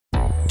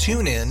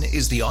TuneIn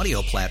is the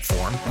audio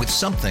platform with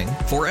something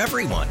for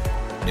everyone.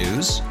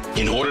 News.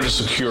 In order to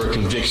secure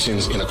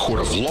convictions in a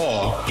court of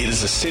law, it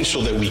is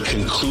essential that we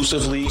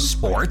conclusively.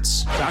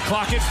 Sports. Shot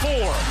clock at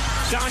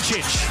 4.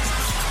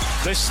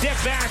 Doncic. The step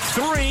back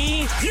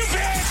 3. You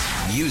bet.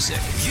 Music.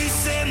 You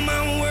set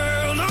my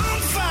world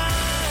on fire.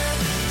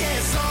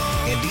 Yes,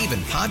 and even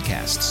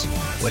podcasts.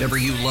 Whatever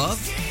you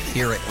love,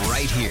 hear it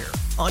right here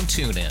on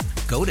TuneIn.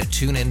 Go to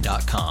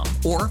TuneIn.com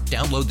or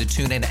download the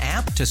TuneIn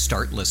app to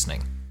start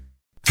listening.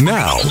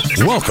 Now,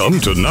 welcome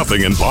to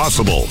Nothing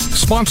Impossible,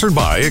 sponsored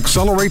by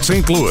Accelerate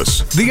St. Louis,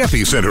 the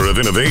epicenter of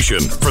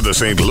innovation for the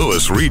St.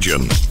 Louis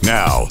region.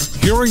 Now,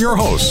 here are your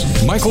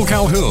hosts, Michael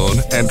Calhoun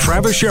and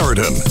Travis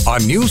Sheridan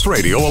on News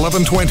Radio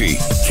 1120,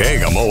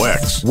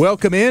 KMOX.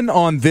 Welcome in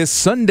on this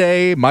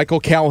Sunday, Michael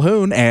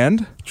Calhoun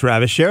and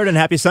Travis Sheridan.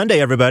 Happy Sunday,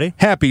 everybody.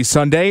 Happy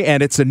Sunday,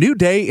 and it's a new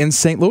day in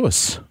St.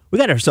 Louis. We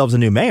got ourselves a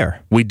new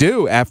mayor. We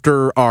do,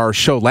 after our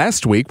show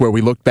last week where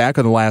we looked back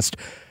on the last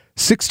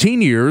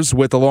 16 years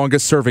with the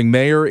longest-serving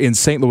mayor in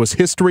St. Louis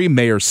history,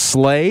 Mayor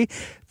Slay.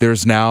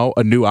 There's now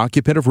a new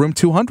occupant of room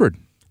 200.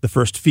 The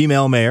first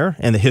female mayor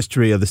in the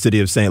history of the city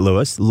of St.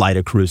 Louis,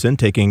 Lyda Krewson,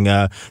 taking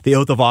the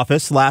oath of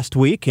office last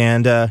week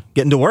and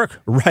getting to work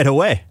right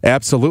away.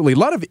 Absolutely. A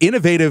lot of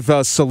innovative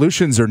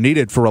solutions are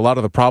needed for a lot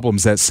of the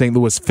problems that St.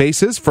 Louis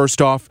faces.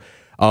 First off,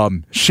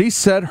 she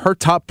said her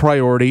top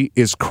priority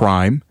is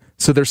crime.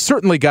 So there's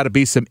certainly got to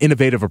be some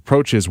innovative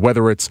approaches,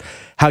 whether it's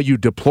how you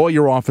deploy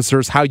your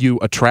officers, how you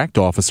attract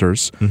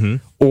officers,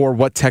 or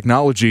what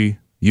technology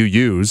you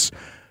use,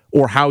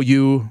 or how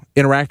you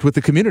interact with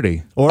the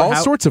community. Or all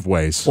sorts of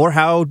ways. Or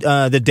how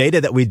the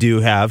data that we do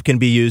have can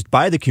be used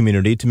by the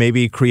community to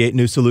maybe create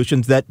new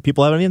solutions that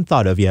people haven't even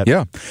thought of yet.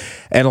 Yeah.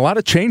 And a lot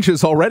of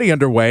changes already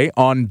underway.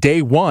 On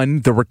day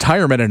one, the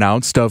retirement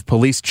announced of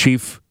Police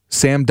Chief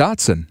Sam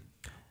Dotson.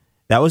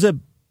 That was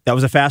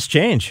a fast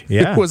change.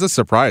 Yeah. It was a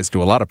surprise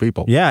to a lot of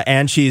people. Yeah,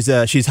 and she's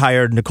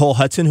hired Nicole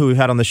Hudson, who we've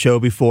had on the show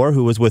before,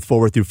 who was with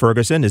Forward Through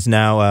Ferguson, is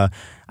now,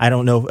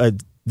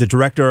 the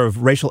director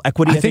of racial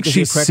equity. I think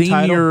she's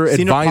senior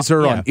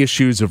advisor on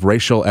issues of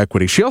racial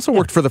equity. She also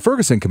worked for the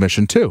Ferguson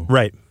Commission, too.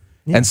 Right.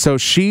 Yeah. And so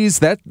is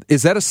that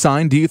a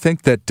sign, do you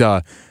think,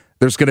 that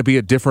there's going to be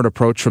a different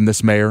approach from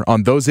this mayor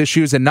on those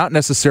issues, and not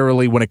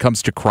necessarily when it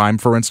comes to crime,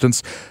 for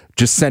instance,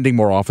 just sending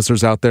more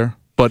officers out there,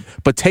 but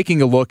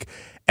taking a look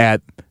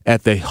at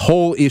the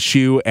whole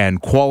issue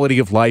and quality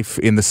of life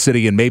in the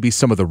city and maybe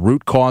some of the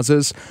root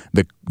causes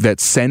that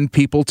send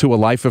people to a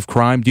life of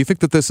crime? Do you think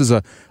that this is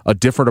a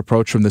different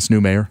approach from this new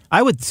mayor?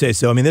 I would say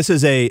so. I mean, this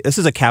is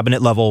a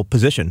cabinet level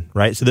position,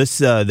 right? So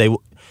this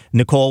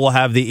Nicole will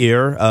have the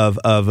ear of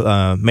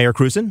Mayor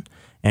Krewson,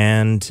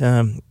 and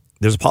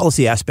there's a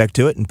policy aspect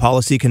to it, and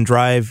policy can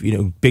drive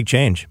big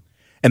change.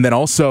 And then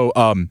also,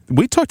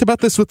 we talked about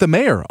this with the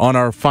mayor on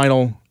our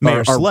final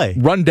Mayor Slay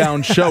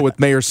rundown show with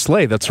Mayor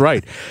Slay. That's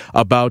right.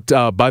 About,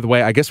 by the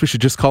way, I guess we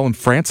should just call him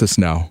Francis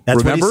now.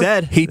 That's Remember? what he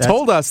said. He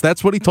told us.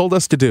 That's what he told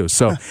us to do.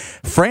 So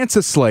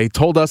Francis Slay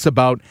told us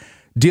about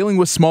dealing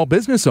with small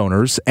business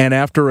owners. And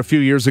after a few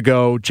years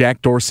ago,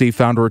 Jack Dorsey,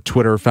 founder of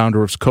Twitter,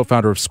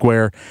 co-founder of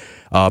Square,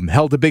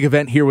 held a big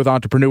event here with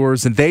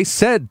entrepreneurs, and they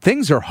said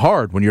things are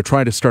hard when you're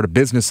trying to start a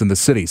business in the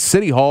city.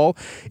 City Hall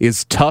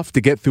is tough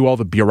to get through all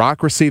the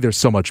bureaucracy. There's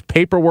so much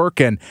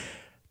paperwork, and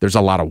there's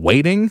a lot of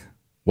waiting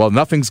while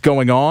nothing's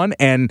going on.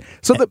 And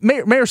so the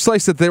Mayor Slay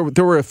said there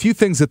were a few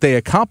things that they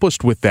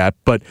accomplished with that,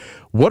 but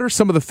what are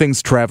some of the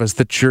things, Travis,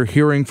 that you're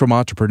hearing from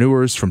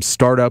entrepreneurs, from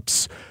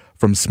startups,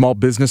 from small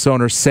business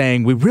owners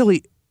saying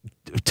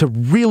to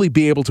really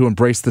be able to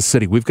embrace the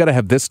city, we've got to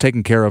have this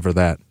taken care of or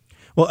that?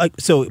 Well,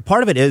 so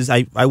part of it is,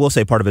 I will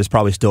say part of it is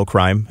probably still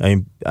crime.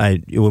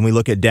 When we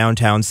look at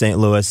downtown St.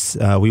 Louis,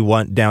 we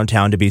want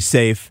downtown to be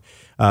safe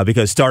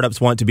because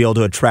startups want to be able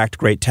to attract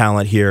great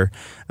talent here.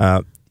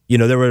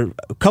 There were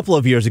a couple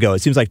of years ago, it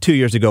seems like 2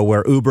 years ago,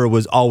 where Uber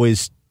was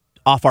always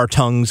off our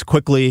tongues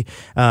quickly.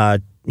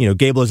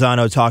 Gabe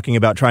Lozano talking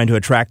about trying to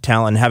attract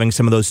talent and having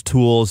some of those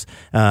tools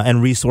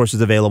and resources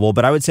available.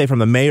 But I would say from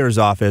the mayor's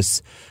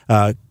office,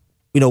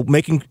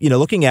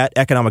 looking at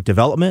economic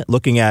development,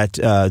 looking at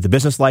the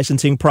business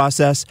licensing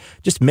process,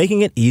 just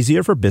making it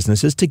easier for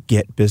businesses to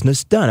get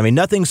business done. I mean,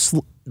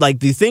 like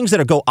the things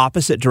that go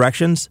opposite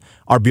directions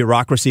are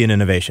bureaucracy and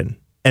innovation.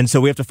 And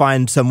so we have to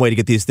find some way to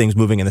get these things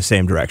moving in the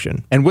same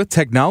direction. And with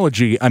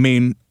technology, I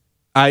mean,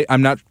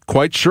 I'm not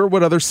quite sure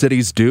what other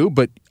cities do,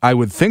 but I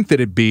would think that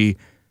it'd be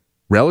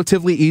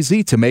relatively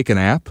easy to make an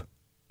app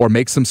or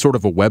make some sort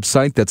of a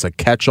website that's a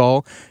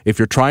catch-all. If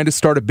you're trying to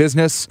start a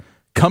business,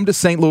 come to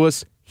St.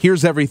 Louis.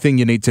 Here's everything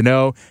you need to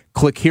know.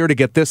 Click here to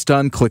get this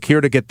done. Click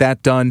here to get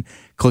that done.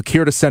 Click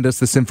here to send us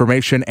this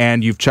information,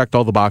 and you've checked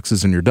all the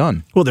boxes and you're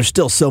done. Well, there's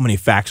still so many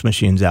fax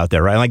machines out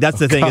there, right? Like that's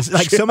the thing. It's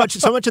like so much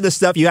of the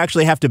stuff you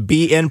actually have to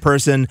be in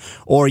person,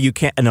 or you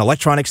can't. An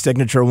electronic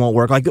signature won't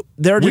work. Like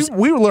they're just.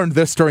 We learned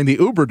this during the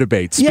Uber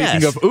debate.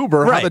 Speaking of Uber,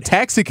 right. How the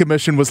taxi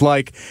commission was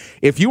like,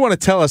 if you want to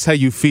tell us how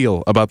you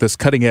feel about this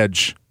cutting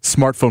edge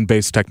smartphone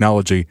based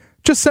technology,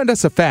 just send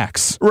us a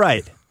fax.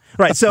 Right.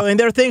 Right. So, and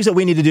there are things that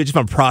we need to do just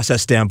from a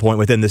process standpoint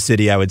within the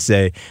city, I would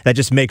say, that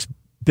just makes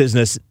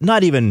business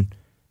not even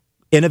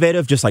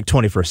innovative, just like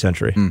 21st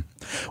century.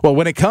 Well,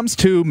 when it comes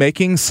to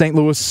making St.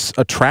 Louis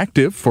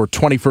attractive for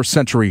 21st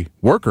century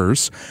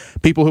workers,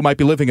 people who might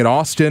be living in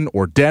Austin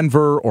or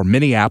Denver or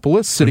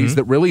Minneapolis, cities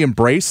that really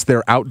embrace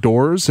their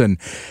outdoors and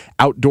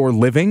outdoor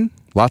living,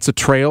 lots of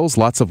trails,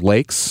 lots of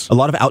lakes. A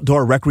lot of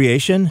outdoor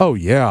recreation. Oh,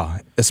 yeah,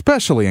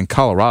 especially in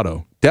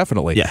Colorado.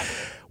 Definitely. Yeah.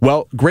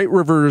 Well, Great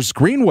Rivers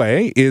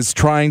Greenway is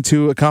trying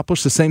to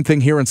accomplish the same thing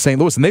here in St.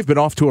 Louis, and they've been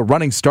off to a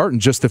running start in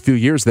just a few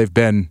years they've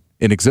been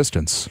in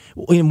existence.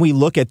 When we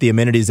look at the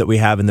amenities that we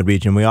have in the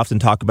region, we often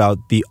talk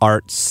about the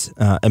arts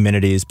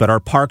amenities, but our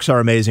parks are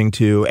amazing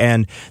too,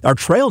 and our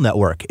trail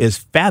network is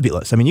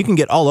fabulous. I mean, you can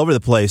get all over the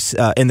place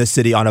in the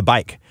city on a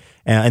bike.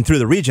 And through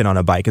the region on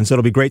a bike. And so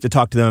it'll be great to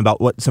talk to them about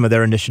what some of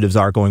their initiatives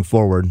are going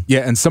forward. Yeah,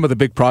 and some of the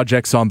big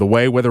projects on the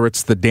way, whether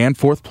it's the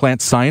Danforth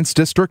Plant Science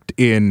District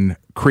in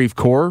Creve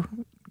Coeur,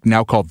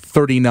 now called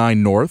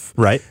 39 North.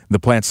 Right. The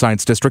Plant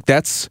Science District,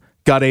 that's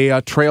got a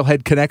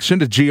trailhead connection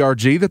to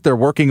GRG that they're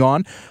working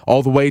on,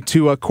 all the way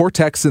to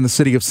Cortex in the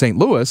city of St.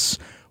 Louis,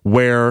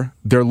 where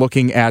they're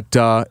looking at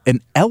an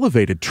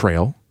elevated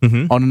trail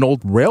on an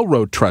old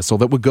railroad trestle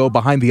that would go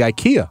behind the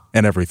IKEA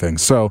and everything.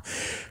 So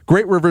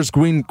Great Rivers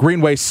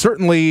Greenway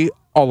certainly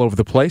all over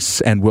the place,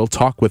 and we'll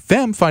talk with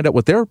them, find out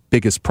what their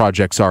biggest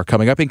projects are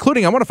coming up,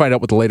 including I want to find out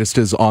what the latest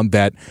is on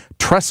that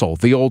trestle,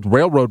 the old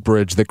railroad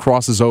bridge that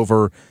crosses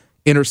over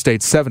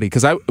Interstate 70,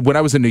 because when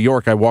I was in New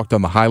York, I walked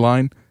on the High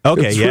Line.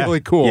 Okay, it's really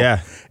cool.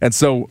 Yeah. And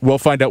so we'll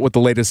find out what the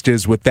latest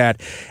is with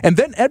that. And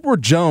then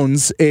Edward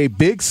Jones, a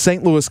big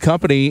St. Louis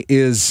company,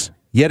 is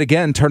yet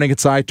again turning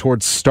its eye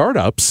towards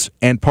startups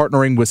and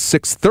partnering with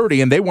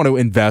 630, and they want to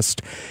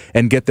invest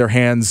and get their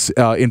hands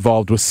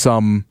involved with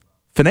some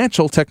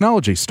financial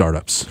technology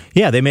startups.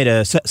 Yeah, they made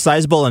a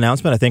sizable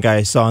announcement. I think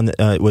I saw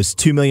it was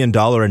 $2 million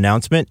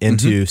announcement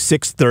into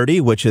 630,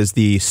 which is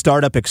the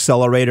Startup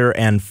Accelerator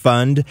and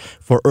Fund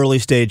for Early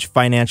Stage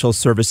Financial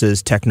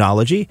Services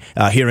Technology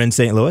here in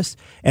St. Louis.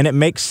 And it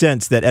makes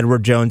sense that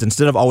Edward Jones,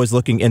 instead of always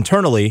looking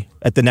internally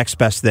at the next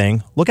best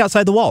thing, look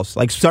outside the walls.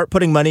 Like start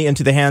putting money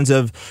into the hands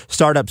of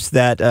startups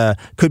that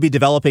could be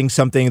developing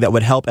something that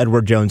would help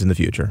Edward Jones in the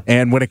future.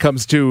 And when it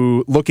comes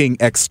to looking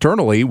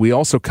externally, we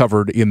also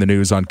covered in the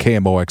news on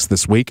KMOX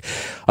this week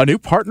a new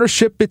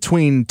partnership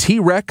between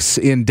T-Rex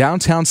in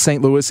downtown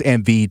St. Louis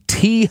and the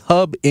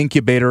T-Hub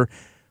Incubator,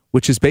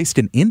 which is based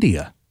in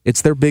India.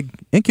 It's their big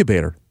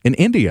incubator in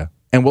India.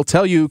 And we'll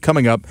tell you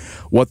coming up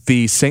what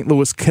the St.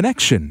 Louis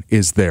connection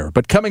is there.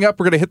 But coming up,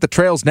 we're going to hit the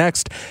trails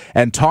next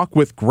and talk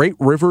with Great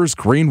Rivers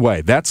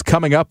Greenway. That's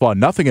coming up on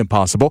Nothing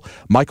Impossible.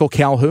 Michael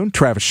Calhoun,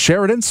 Travis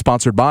Sheridan,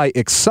 sponsored by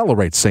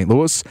Accelerate St.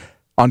 Louis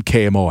on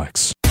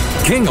KMOX.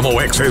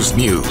 KMOX has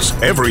news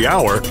every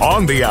hour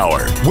on the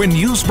hour. When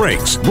news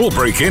breaks, we'll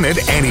break in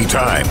at any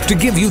time to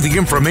give you the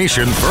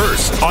information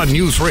first on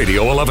News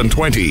Radio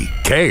 1120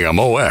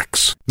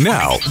 KMOX.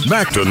 Now,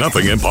 back to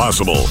Nothing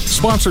Impossible,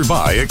 sponsored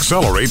by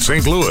Accelerate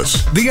St. Louis,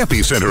 the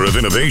epicenter of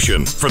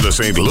innovation for the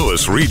St.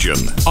 Louis region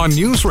on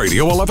News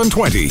Radio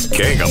 1120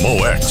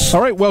 KMOX.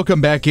 All right,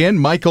 welcome back in.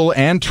 Michael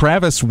and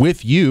Travis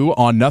with you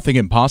on Nothing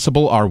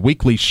Impossible, our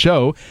weekly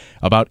show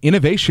about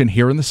innovation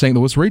here in the St.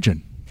 Louis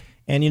region.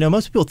 And,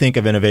 most people think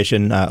of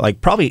innovation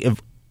like probably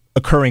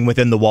occurring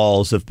within the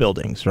walls of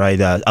buildings, right?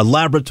 A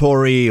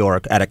laboratory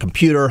or at a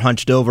computer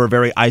hunched over,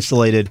 very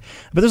isolated.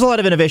 But there's a lot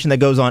of innovation that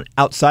goes on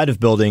outside of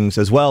buildings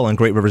as well. And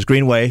Great Rivers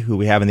Greenway, who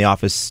we have in the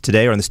office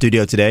today or in the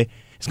studio today,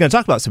 is going to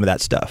talk about some of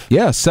that stuff.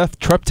 Yeah, Seth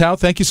Treptow,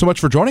 thank you so much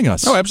for joining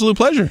us. Oh, absolute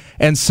pleasure.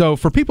 And so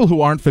for people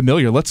who aren't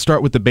familiar, let's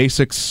start with the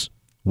basics.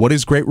 What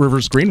is Great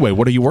Rivers Greenway?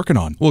 What are you working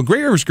on? Well,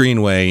 Great Rivers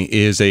Greenway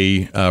is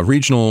a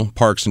regional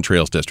parks and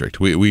trails district.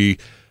 We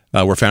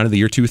were founded in the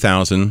year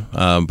 2000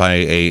 by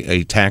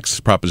a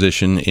tax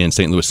proposition in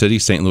St. Louis City,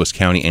 St. Louis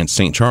County, and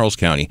St. Charles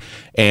County.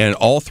 And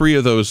all three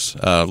of those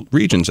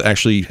regions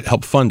actually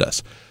help fund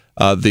us.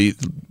 The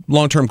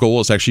long-term goal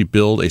is to actually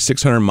build a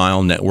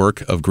 600-mile network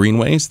of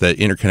greenways that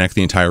interconnect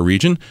the entire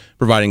region,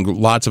 providing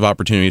lots of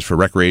opportunities for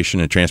recreation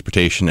and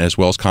transportation as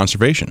well as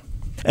conservation.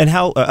 And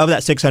how, of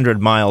that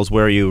 600 miles,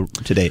 where are you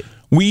to date?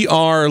 We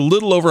are a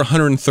little over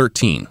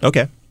 113.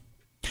 Okay.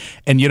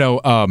 And,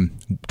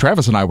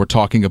 Travis and I were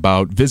talking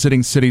about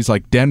visiting cities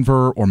like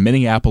Denver or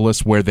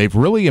Minneapolis where they've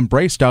really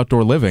embraced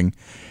outdoor living.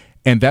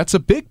 And that's a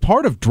big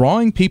part of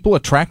drawing people,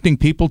 attracting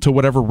people to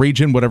whatever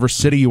region, whatever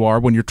city you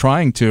are when you're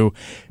trying to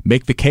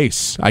make the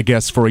case, I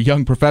guess, for a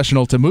young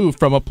professional to move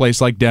from a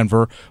place like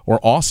Denver or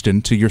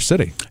Austin to your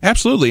city.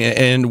 Absolutely.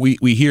 And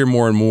we hear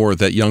more and more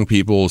that young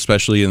people,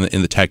 especially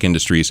in the tech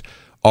industries,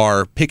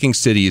 are picking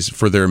cities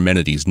for their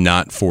amenities,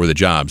 not for the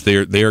jobs.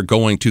 They are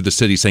going to the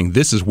city saying,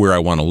 this is where I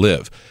want to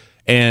live.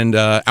 And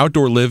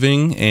outdoor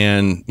living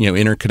and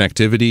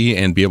interconnectivity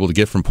and be able to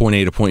get from point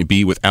A to point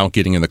B without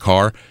getting in the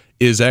car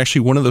is actually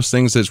one of those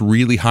things that's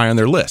really high on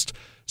their list.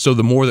 So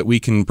the more that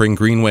we can bring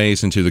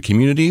greenways into the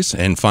communities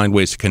and find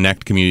ways to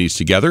connect communities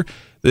together,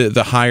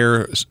 the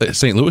higher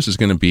St. Louis is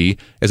going to be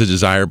as a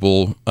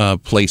desirable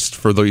place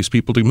for those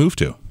people to move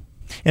to.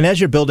 And as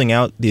you're building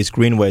out these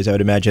greenways, I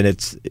would imagine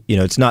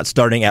it's not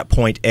starting at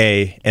point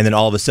A and then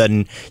all of a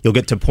sudden you'll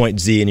get to point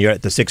Z and you're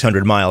at the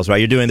 600 miles, right?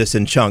 You're doing this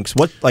in chunks.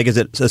 Is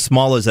it as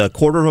small as a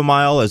quarter of a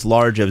mile, as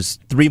large as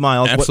 3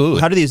 miles?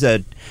 Absolutely. How do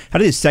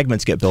these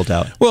segments get built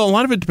out? Well, a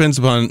lot of it depends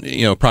upon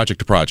project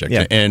to project.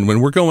 Yeah. And when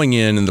we're going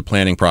in the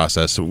planning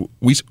process,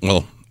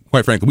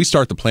 quite frankly, we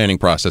start the planning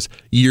process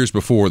years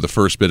before the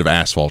first bit of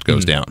asphalt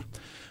goes down,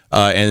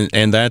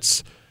 and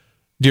that's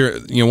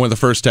one of the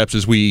first steps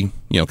is we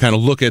kind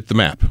of look at the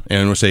map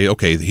and we'll say,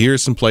 okay,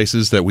 here's some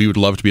places that we would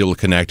love to be able to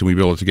connect and we'd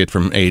be able to get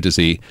from A to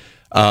Z.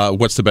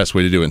 What's the best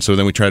way to do it? And so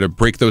then we try to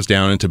break those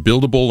down into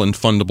buildable and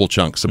fundable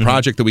chunks, a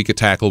project that we could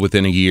tackle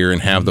within a year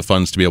and have the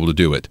funds to be able to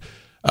do it.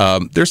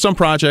 There's some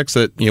projects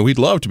that we'd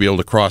love to be able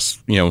to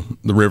cross the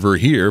river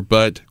here,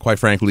 but quite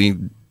frankly,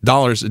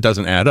 dollars, it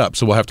doesn't add up.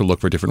 So we'll have to look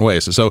for different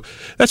ways. So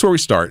that's where we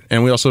start.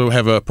 And we also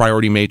have a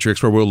priority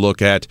matrix where we'll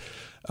look at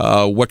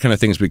what kind of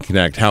things we can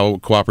connect, how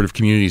cooperative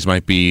communities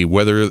might be,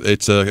 whether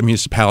it's a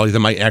municipality that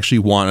might actually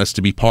want us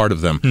to be part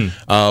of them,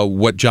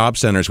 what job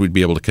centers we'd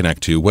be able to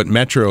connect to, what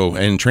metro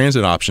and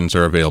transit options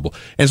are available.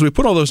 And so we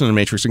put all those in the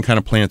matrix and kind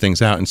of plan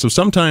things out. And so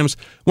sometimes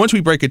once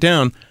we break it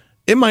down,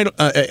 it might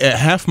a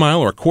half mile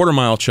or a quarter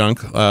mile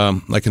chunk,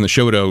 like in the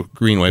Shodo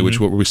Greenway,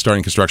 which we'll be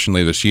starting construction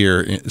later this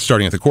year,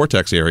 starting at the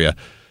Cortex area.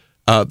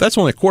 That's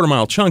only a quarter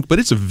mile chunk, but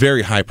it's a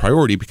very high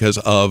priority because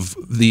of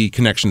the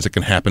connections that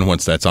can happen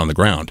once that's on the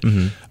ground.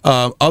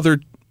 Other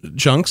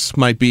chunks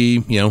might be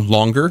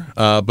longer,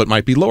 but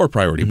might be lower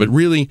priority. But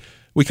really,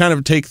 we kind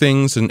of take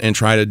things and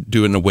try to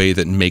do it in a way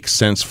that makes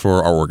sense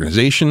for our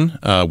organization,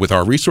 with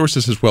our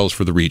resources, as well as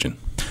for the region.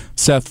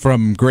 Seth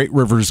from Great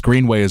Rivers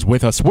Greenway is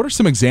with us. What are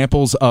some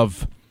examples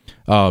of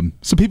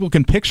some people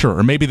can picture,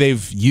 or maybe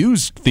they've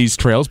used these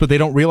trails, but they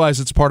don't realize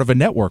it's part of a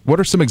network? What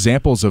are some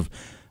examples of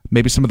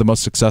maybe some of the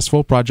most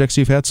successful projects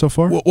you've had so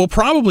far? Well,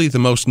 probably the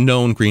most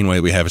known greenway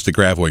we have is the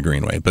Gravois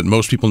Greenway, but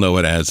most people know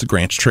it as the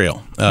Grants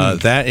Trail.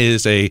 That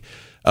is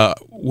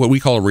what we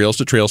call a Rails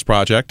to Trails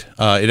project.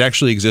 It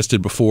actually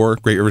existed before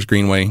Great Rivers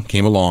Greenway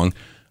came along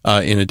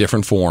in a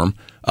different form,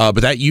 but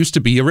that used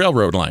to be a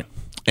railroad line.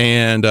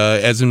 And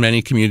as in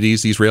many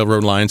communities, these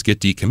railroad lines get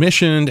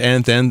decommissioned,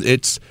 and then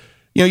it's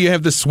you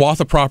have this swath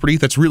of property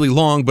that's really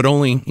long, but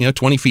only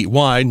 20 feet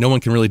wide. No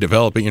one can really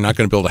develop it. You're not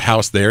going to build a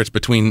house there. It's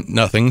between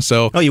nothing.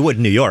 So you would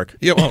in New York.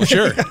 Yeah, well,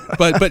 sure,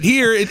 but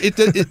here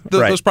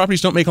those properties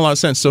don't make a lot of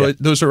sense. So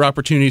those are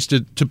opportunities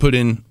to put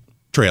in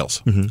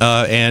trails.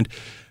 And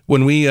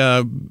when we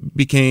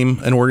became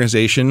an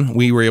organization,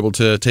 we were able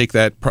to take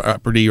that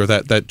property or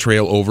that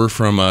trail over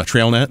from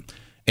TrailNet,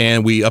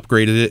 and we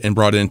upgraded it and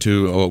brought it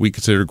into what we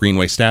consider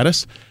greenway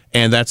status.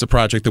 And that's a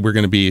project that we're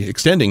going to be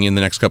extending in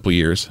the next couple of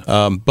years.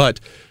 But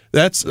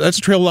that's a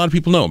trail a lot of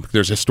people know.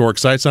 There's historic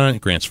sites on it.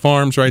 Grant's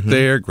Farms right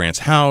there, Grant's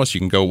House. You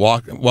can go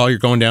walk while you're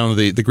going down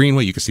the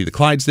Greenway. You can see the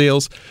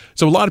Clydesdales.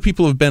 So a lot of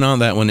people have been on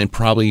that one and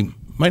probably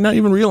might not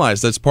even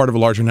realize that's part of a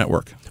larger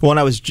network. Well, and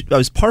I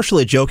was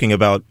partially joking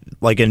about,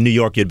 like in New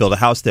York, you'd build a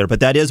house there, but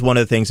that is one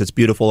of the things that's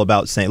beautiful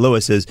about St.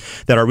 Louis is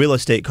that our real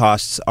estate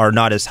costs are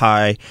not as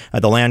high,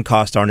 the land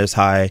costs aren't as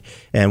high,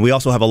 and we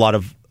also have a lot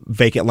of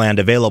vacant land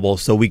available,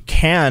 so we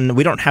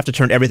don't have to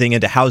turn everything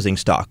into housing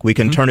stock. We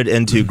can turn it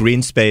into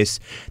green space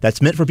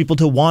that's meant for people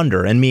to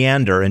wander and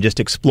meander and just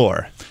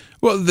explore.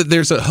 Well,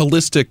 there's a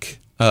holistic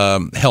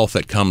health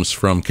that comes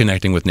from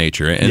connecting with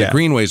nature, and the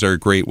greenways are a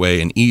great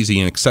way, an easy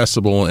and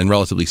accessible and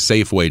relatively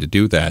safe way to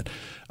do that.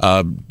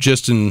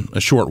 Just in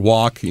a short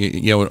walk,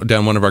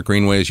 down one of our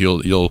greenways,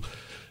 you'll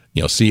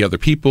see other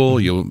people,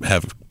 you'll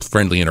have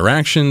friendly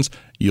interactions.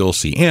 You'll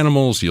see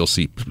animals. You'll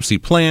see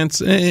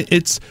plants.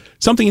 It's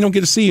something you don't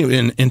get to see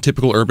in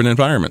typical urban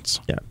environments.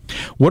 Yeah.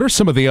 What are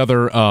some of the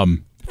other,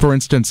 for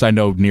instance, I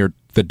know near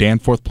the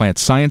Danforth Plant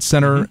Science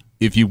Center,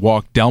 if you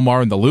walk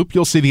Delmar in the Loop,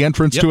 you'll see the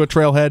entrance to a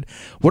trailhead.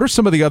 What are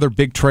some of the other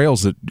big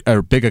trails that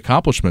are big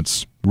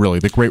accomplishments, really,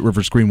 that Great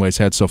Rivers Greenway's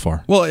had so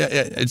far? Well,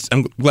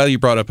 I'm glad you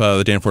brought up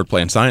the Danforth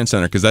Plant Science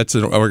Center, because that's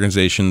an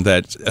organization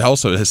that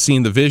also has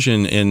seen the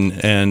vision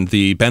and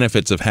the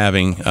benefits of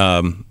having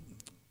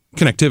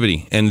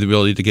connectivity and the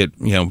ability to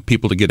get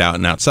people to get out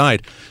and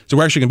outside. So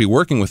we're actually going to be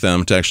working with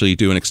them to actually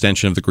do an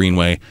extension of the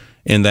Greenway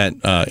in that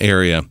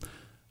area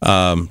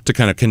to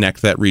kind of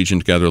connect that region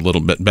together a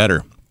little bit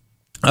better.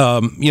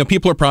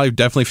 People are probably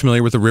definitely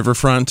familiar with the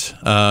Riverfront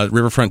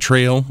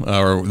Trail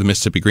or the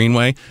Mississippi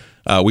Greenway.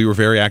 We were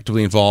very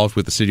actively involved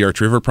with the City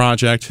Arch River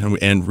project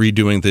and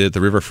redoing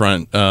the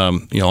riverfront,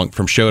 from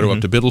Shodo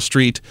up to Biddle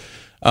Street.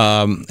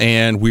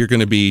 And we're going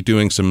to be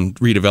doing some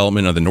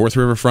redevelopment of the North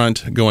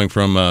Riverfront, going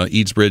from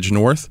Eadsbridge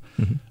north.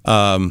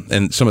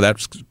 And some of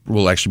that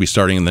will actually be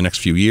starting in the next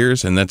few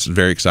years, and that's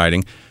very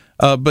exciting.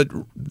 But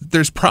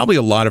there's probably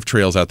a lot of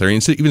trails out there,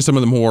 and even some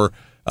of the more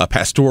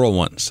pastoral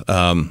ones.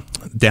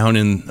 Down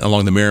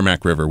along the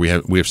Merrimack River, we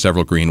have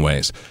several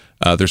greenways.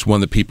 There's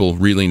one that people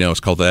really know. It's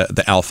called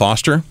the Al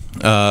Foster.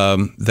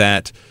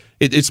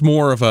 It's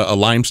more of a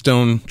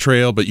limestone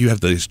trail, but you have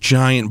these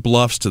giant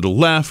bluffs to the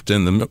left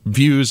and the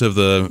views of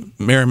the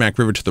Merrimack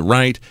River to the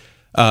right.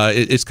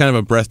 It's kind of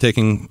a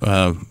breathtaking,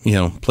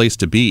 place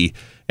to be.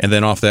 And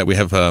then off that, we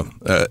have a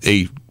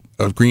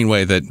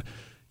greenway that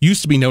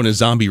used to be known as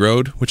Zombie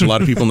Road, which a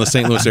lot of people in the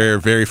St. Louis area are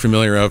very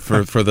familiar of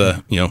for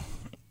the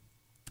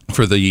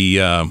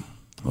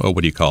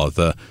what do you call it,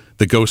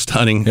 the ghost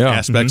hunting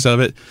aspects of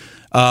it.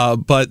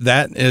 But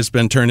that has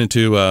been turned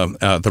into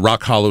the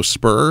Rock Hollow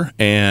Spur,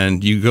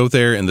 and you go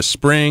there in the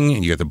spring,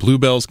 and you got the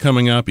bluebells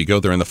coming up. You go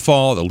there in the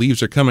fall, the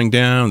leaves are coming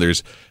down.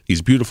 There's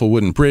these beautiful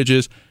wooden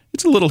bridges.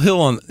 It's a little hill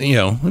on,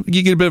 you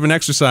get a bit of an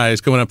exercise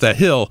going up that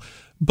hill,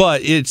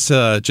 but it's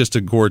just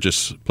a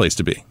gorgeous place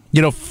to be.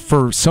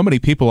 For so many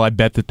people, I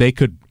bet that they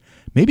could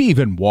maybe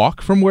even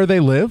walk from where they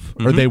live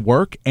or they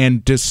work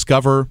and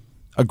discover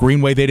a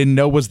greenway they didn't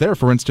know was there.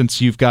 For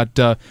instance, you've got,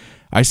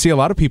 I see a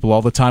lot of people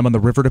all the time on the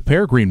River to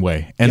Pear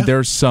Greenway, and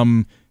there's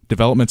some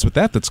developments with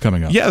that's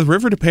coming up. Yeah, the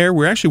River to Pear,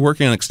 we're actually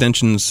working on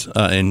extensions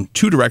in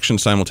two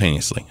directions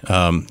simultaneously.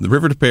 The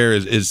River to Pear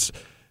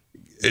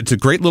it's a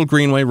great little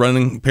greenway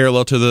running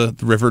parallel to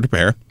the River to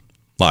Pear,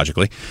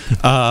 logically.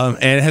 And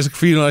it has a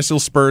few nice little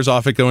spurs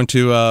off it going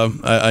to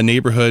a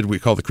neighborhood we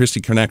call the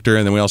Christie Connector,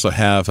 and then we also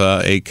have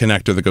a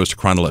connector that goes to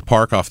Carondelet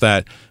Park off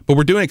that. But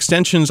we're doing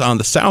extensions on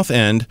the south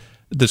end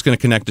that's going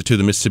to connect it to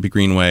the Mississippi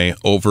Greenway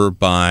over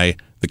by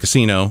the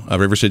casino,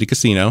 River City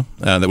Casino,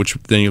 which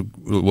then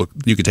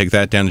you could take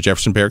that down to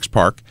Jefferson Barracks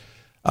Park.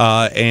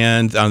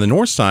 And on the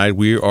north side,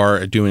 we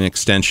are doing an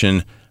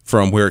extension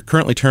from where it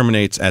currently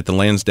terminates at the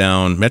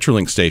Lansdowne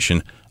Metrolink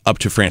station up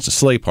to Francis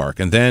Slay Park.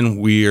 And then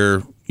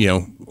we're,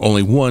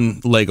 only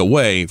one leg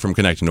away from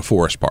connecting to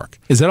Forest Park.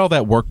 Is that all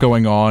that work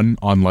going on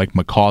like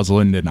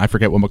McCausland, and I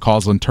forget what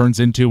McCausland turns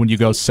into when you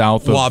go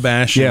south of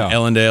Wabash and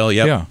Ellendale?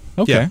 Yep. Yeah.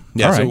 Okay.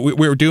 Yeah. All so right.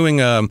 we're doing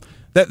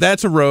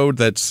that's a road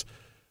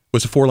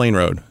was a 4-lane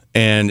road,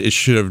 and it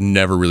should have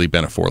never really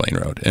been a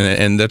 4-lane road.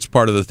 And that's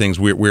part of the things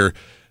we're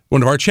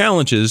one of our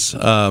challenges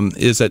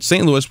is that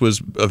St. Louis was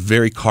a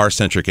very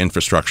car-centric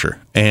infrastructure,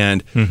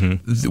 and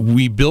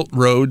we built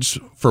roads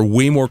for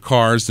way more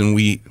cars than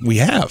we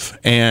have.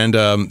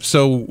 And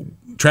so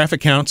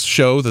traffic counts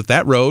show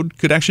that road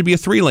could actually be a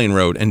 3-lane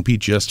road and be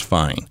just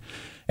fine.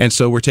 And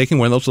so we're taking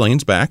one of those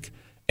lanes back,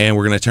 and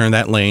we're going to turn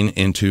that lane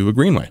into a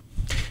greenway.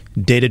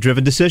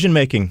 Data-driven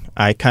decision-making.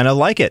 I kind of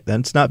like it.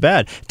 That's not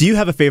bad. Do you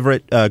have a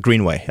favorite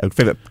greenway, a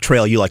favorite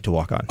trail you like to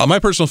walk on? My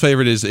personal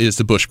favorite is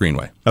the Bush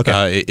Greenway.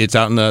 Okay. It's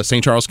out in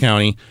St. Charles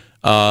County.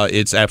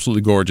 It's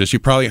absolutely gorgeous. You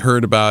probably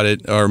heard about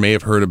it or may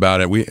have heard about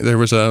it. There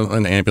was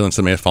an ambulance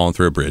that may have fallen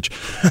through a bridge.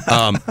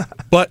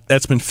 But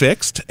that's been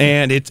fixed,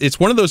 and it's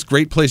one of those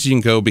great places you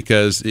can go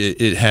because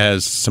it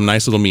has some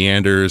nice little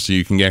meanders.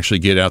 You can actually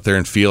get out there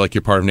and feel like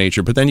you're part of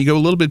nature. But then you go a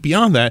little bit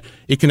beyond that.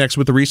 It connects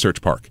with the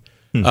research park.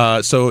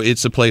 So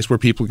it's a place where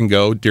people can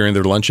go during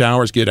their lunch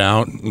hours, get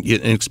out and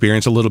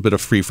experience a little bit of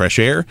free, fresh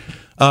air.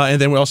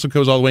 And then it also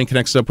goes all the way and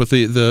connects up with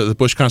the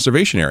Bush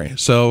Conservation Area.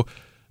 So,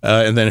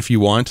 and then if you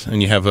want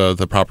and you have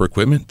the proper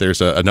equipment, there's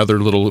another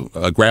little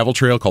gravel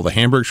trail called the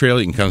Hamburg Trail.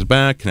 You can come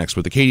back, connects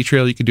with the Katy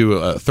Trail. You can do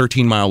a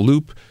 13-mile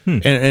loop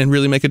and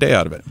really make a day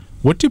out of it.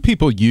 What do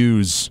people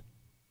use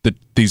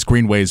these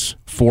greenways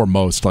for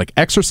most? Like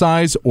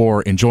exercise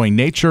or enjoying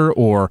nature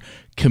or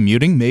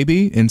commuting,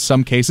 maybe in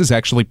some cases,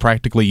 actually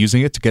practically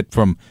using it to get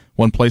from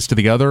one place to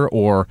the other,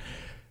 or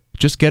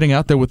just getting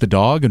out there with the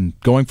dog and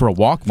going for a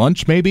walk,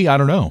 lunch maybe? I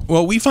don't know.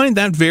 Well, we find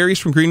that varies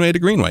from greenway to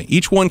greenway.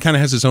 Each one kind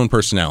of has its own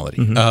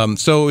personality.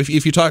 So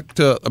if you talk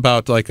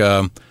about like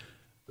the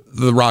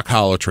Rock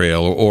Hollow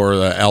Trail or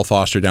Al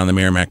Foster down the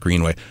Merrimack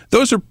Greenway,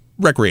 those are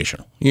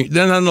recreational.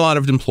 There are not a lot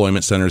of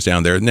employment centers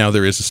down there. Now,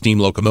 there is a steam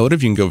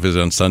locomotive you can go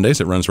visit on Sundays.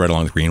 It runs right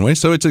along the greenway,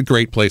 so it's a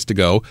great place to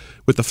go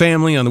with the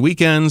family on the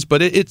weekends,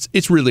 but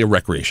it's really a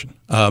recreation.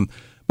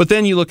 But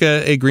then you look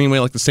at a greenway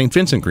like the St.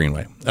 Vincent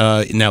Greenway.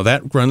 Now,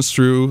 that runs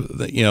through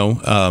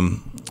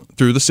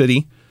through the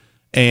city,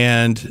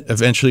 and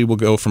eventually will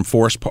go from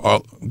Forest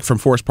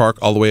Park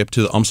all the way up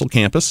to the UMSL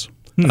campus.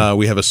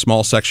 We have a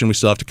small section we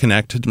still have to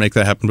connect to make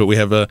that happen, but we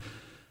have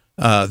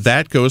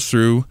that goes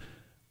through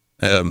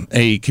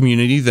a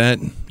community that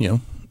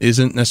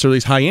isn't necessarily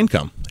as high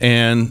income,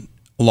 and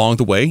along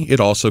the way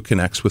it also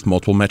connects with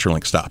multiple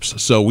Metrolink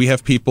stops. So we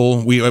have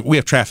we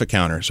have traffic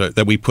counters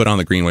that we put on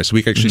the greenway, so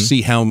we can actually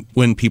see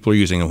when people are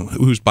using them,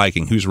 who's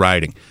biking, who's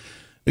riding.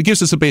 It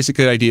gives us a basic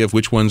idea of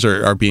which ones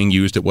are being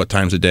used at what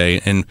times of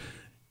day, and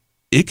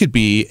it could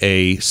be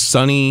a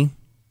sunny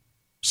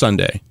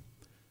Sunday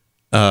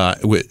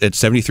at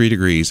 73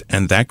 degrees,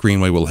 and that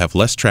greenway will have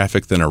less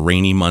traffic than a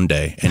rainy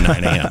Monday at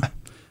 9 a.m.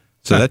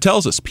 So that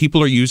tells us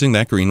people are using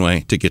that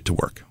greenway to get to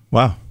work.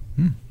 Wow.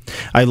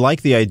 I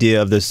like the idea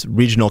of this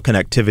regional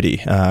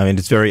connectivity. I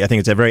think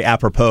it's a very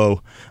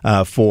apropos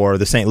for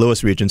the St.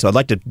 Louis region. So I'd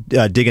like to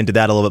dig into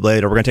that a little bit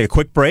later. We're going to take a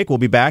quick break. We'll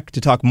be back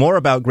to talk more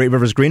about Great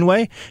Rivers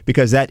Greenway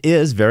because that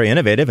is very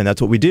innovative, and that's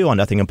what we do on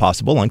Nothing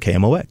Impossible on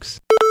KMOX.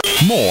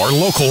 More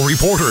local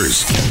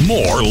reporters,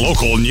 more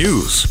local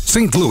news.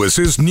 St.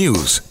 Louis's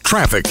news,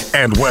 traffic,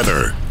 and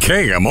weather.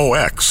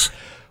 KMOX.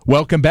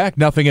 Welcome back.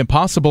 Nothing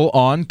Impossible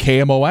on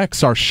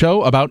KMOX, our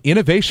show about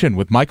innovation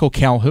with Michael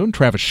Calhoun,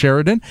 Travis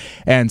Sheridan,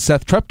 and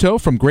Seth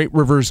Treptow from Great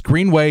Rivers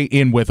Greenway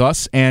in with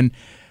us. And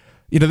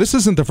You know, this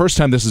isn't the first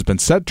time this has been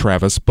said,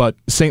 Travis, but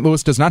St.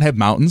 Louis does not have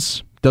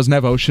mountains, doesn't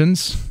have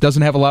oceans,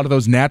 doesn't have a lot of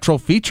those natural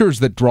features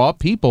that draw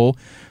people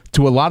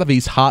to a lot of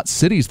these hot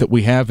cities that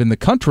we have in the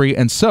country.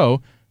 And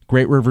so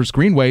Great Rivers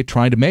Greenway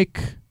trying to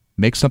make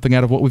something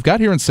out of what we've got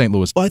here in St.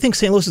 Louis. Well, I think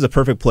St. Louis is a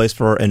perfect place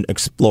for an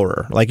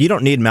explorer. Like, you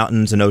don't need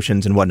mountains and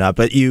oceans and whatnot,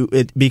 but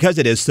because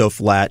it is so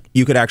flat,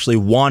 you could actually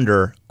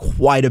wander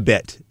quite a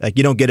bit. Like,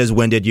 you don't get as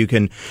winded. You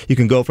can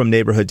go from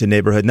neighborhood to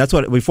neighborhood. And that's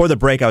what, before the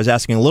break, I was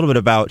asking a little bit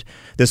about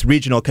this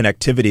regional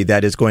connectivity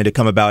that is going to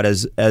come about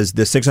as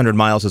the 600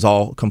 miles is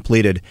all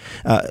completed.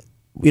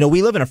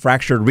 We live in a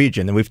fractured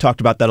region, and we've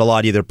talked about that a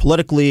lot, either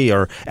politically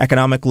or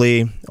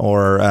economically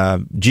or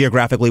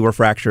geographically we're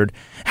fractured.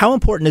 How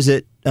important is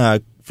it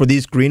for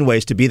these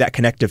greenways to be that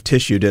connective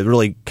tissue to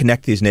really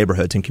connect these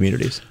neighborhoods and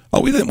communities?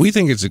 Oh, we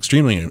think it's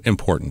extremely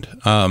important.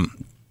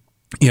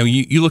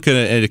 You look at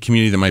a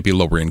community that might be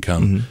lower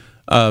income.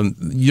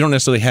 You don't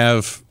necessarily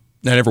have.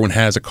 Not everyone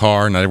has a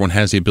car. Not everyone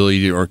has the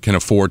ability or can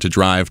afford to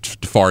drive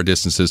far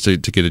distances to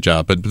get a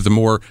job. But the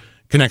more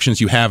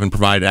connections you have and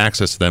provide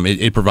access to them,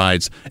 it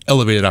provides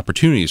elevated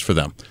opportunities for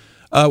them.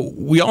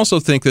 We also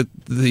think that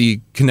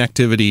the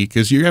connectivity,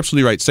 because you're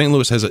absolutely right, St.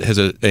 Louis has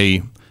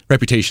a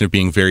reputation of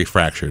being very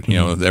fractured. You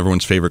know,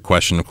 everyone's favorite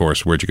question, of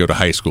course, where'd you go to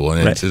high school?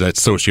 And it's that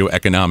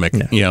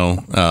socioeconomic,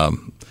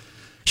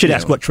 Should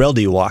ask, what trail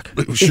do you walk?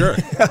 Sure.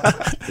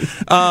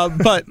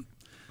 But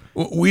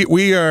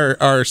we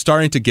are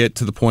starting to get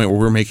to the point where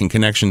we're making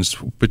connections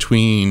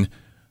between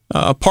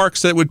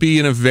parks that would be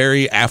in a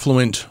very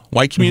affluent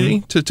white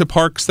community to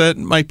parks that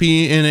might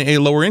be in a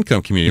lower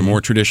income community, more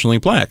traditionally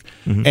black.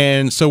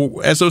 And so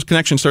as those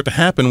connections start to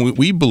happen,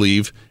 we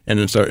believe, and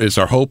it's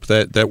our hope,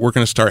 that we're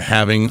going to start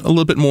having a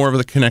little bit more of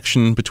a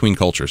connection between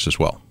cultures as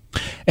well.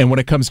 And when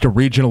it comes to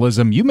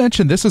regionalism, you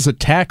mentioned this is a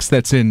tax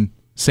that's in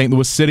St.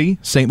 Louis City,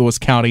 St. Louis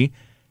County,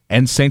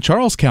 and St.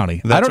 Charles County.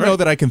 I don't know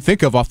that I can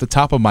think of off the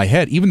top of my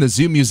head. Even the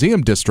Zoo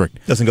Museum District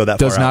doesn't go that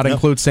does far not out,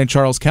 include St.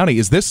 Charles County.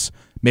 Is this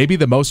maybe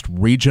the most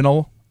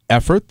regional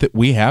effort that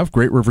we have,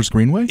 Great Rivers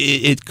Greenway?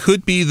 It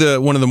could be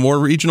one of the more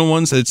regional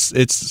ones.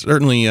 It's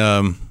certainly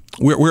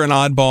we're an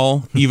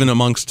oddball even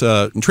amongst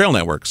trail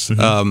networks.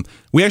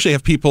 We actually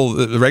have people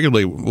that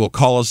regularly will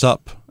call us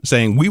up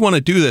saying, "We want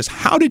to do this.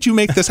 How did you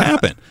make this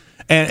happen?"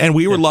 And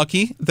we were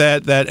lucky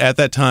that at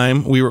that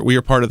time we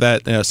were part of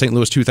that St.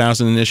 Louis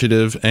 2000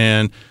 initiative,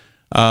 and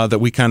that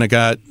we kind of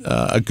got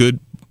a good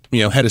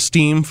head of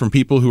steam from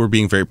people who were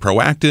being very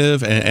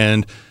proactive,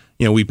 and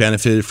we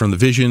benefited from the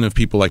vision of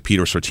people like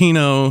Peter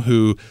Sortino,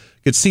 who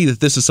could see that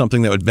this is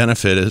something that would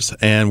benefit us,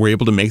 and we're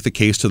able to make the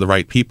case to the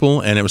right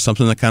people, and it was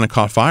something that kind of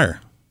caught fire.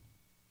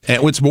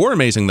 And what's more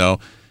amazing, though,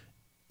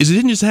 is it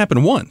didn't just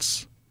happen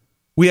once.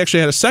 We actually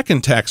had a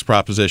second tax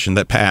proposition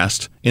that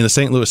passed in the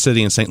St. Louis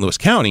City and St. Louis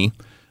County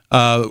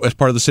as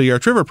part of the City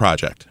Arch River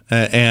project.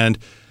 And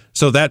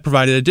so that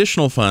provided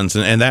additional funds,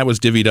 and that was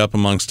divvied up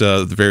amongst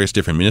the various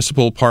different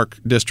municipal park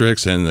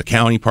districts and the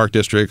county park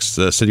districts,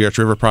 the City Arch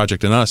River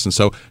project, and us. And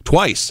so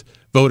twice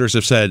voters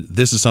have said,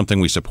 this is something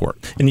we support.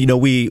 And,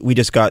 we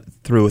just got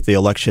through with the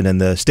election,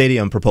 and the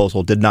stadium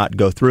proposal did not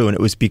go through, and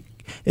it was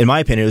in my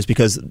opinion, it was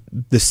because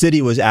the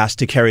city was asked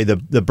to carry the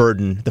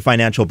burden, the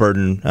financial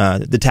burden,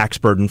 the tax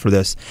burden for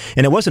this,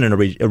 and it wasn't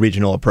a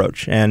regional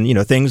approach. And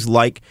things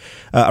like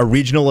a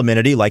regional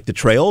amenity, like the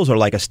trails, or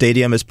like a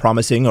stadium is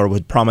promising or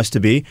would promise to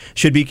be,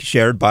 should be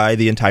shared by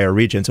the entire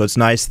region. So it's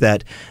nice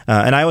that,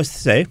 and I always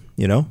say,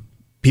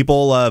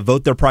 people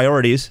vote their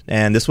priorities,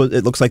 and it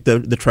looks like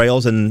the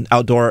trails and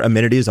outdoor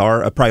amenities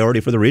are a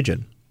priority for the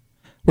region.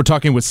 We're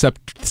talking with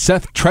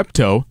Seth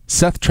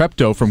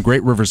Treptow from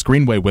Great Rivers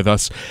Greenway with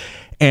us.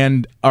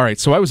 And, all right,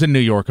 so I was in New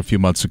York a few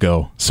months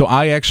ago. So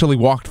I actually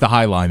walked the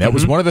High Line. That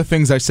was one of the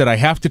things I said, I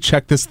have to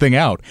check this thing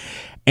out.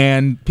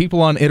 And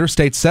people on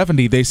Interstate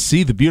 70, they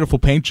see the beautiful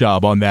paint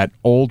job on that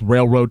old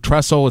railroad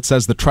trestle. It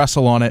says the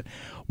trestle on it.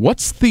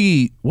 What's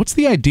the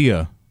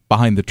idea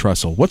behind the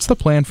trestle? What's the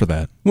plan for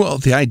that? Well,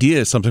 the idea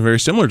is something very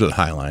similar to the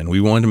High Line.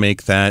 We wanted to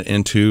make that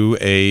into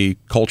a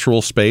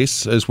cultural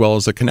space as well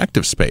as a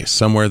connective space,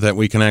 somewhere that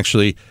we can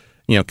actually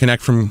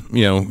connect from,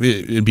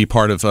 it'd be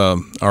part of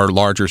our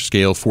larger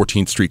scale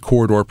 14th Street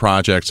corridor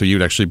project. So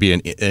you'd actually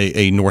be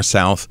a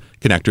north-south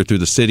connector through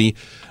the city.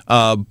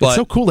 But it's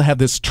so cool to have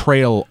this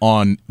trail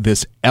on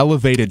this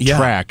elevated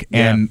track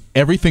and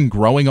everything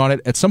growing on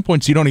it. At some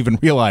points, you don't even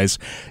realize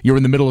you're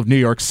in the middle of New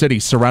York City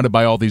surrounded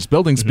by all these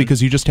buildings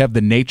because you just have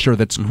the nature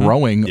that's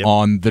growing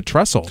on the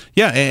trestle.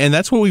 Yeah, and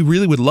that's what we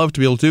really would love to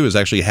be able to do, is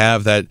actually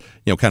have that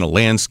kind of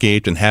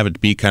landscaped and have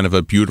it be kind of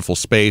a beautiful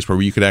space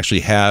where you could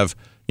actually have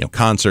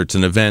concerts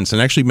and events,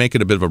 and actually make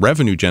it a bit of a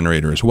revenue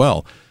generator as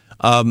well.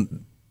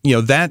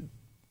 That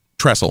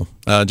trestle,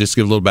 just to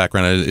give a little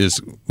background,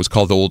 was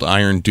called the Old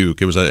Iron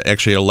Duke. It was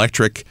actually an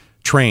electric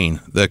train,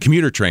 the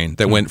commuter train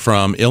that went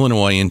from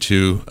Illinois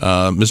into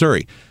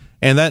Missouri,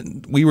 and that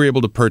we were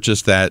able to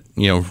purchase that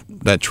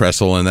that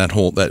trestle and that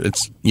whole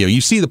you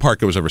see the park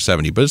goes over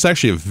 70, but it's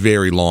actually a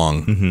very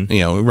long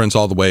it runs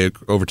all the way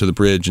over to the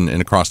bridge and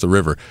across the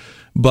river.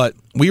 But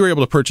we were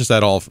able to purchase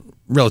that all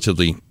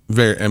relatively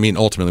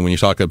ultimately, when you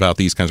talk about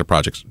these kinds of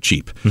projects,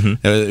 cheap.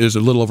 It was a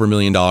little over $1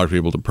 million to be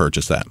able to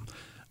purchase that.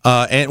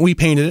 And we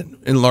painted it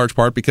in large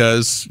part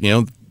because,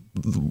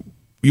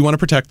 you want to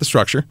protect the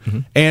structure.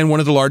 And one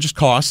of the largest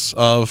costs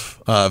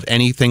of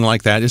anything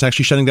like that is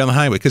actually shutting down the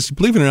highway. Because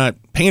believe it or not,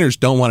 painters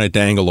don't want to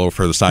dangle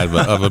over the side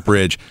of a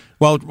bridge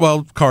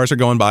while cars are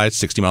going by at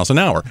 60 miles an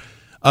hour.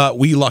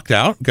 We lucked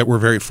out. We're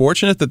very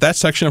fortunate that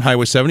section of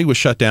Highway 70 was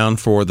shut down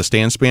for the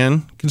stand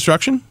span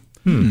construction.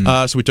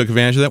 So we took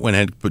advantage of that, went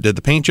ahead and did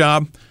the paint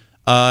job.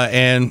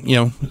 And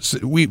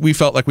we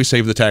felt like we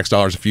saved the tax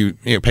dollars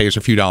pay us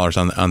a few dollars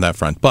on that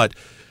front. But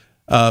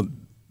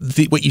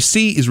what you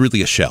see is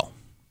really a shell.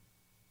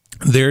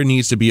 There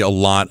needs to be a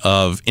lot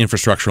of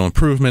infrastructural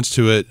improvements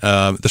to it.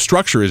 The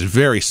structure is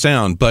very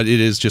sound, but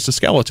it is just a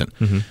skeleton.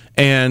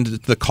 And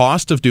the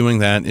cost of doing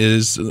that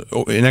is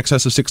in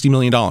excess of $60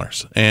 million.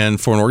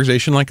 And for an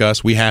organization like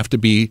us, we have to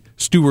be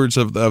stewards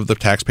of the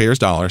taxpayers'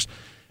 dollars.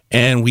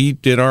 And we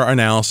did our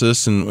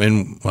analysis, and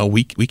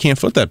we can't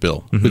foot that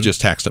bill with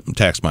just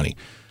tax money.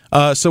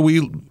 So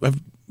we have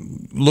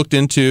looked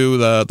into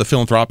the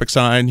philanthropic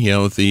side,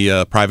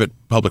 the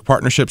private-public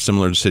partnership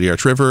similar to City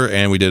Arch River,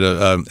 and we did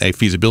a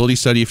feasibility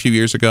study a few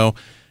years ago.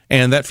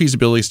 And that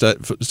feasibility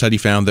study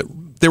found that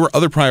there were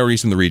other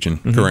priorities in the region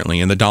currently,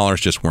 and the dollars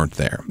just weren't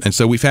there. And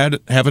so we've have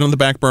it on the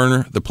back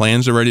burner. The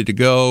plans are ready to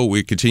go.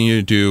 We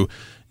continue to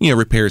do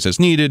repairs as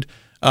needed.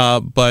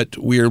 But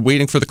we're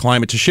waiting for the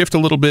climate to shift a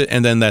little bit,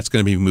 and then that's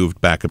going to be moved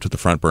back up to the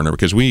front burner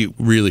because we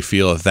really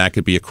feel that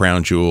could be a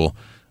crown jewel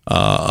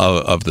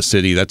of the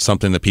city. That's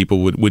something that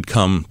people would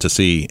come to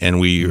see, and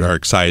we are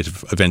excited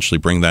to eventually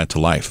bring that to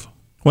life.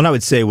 Well, I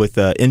would say with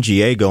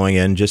NGA going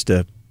in just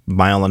a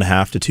mile and a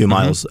half to 2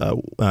 miles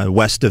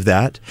west of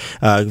that,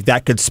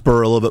 that could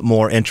spur a little bit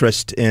more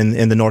interest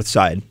in the north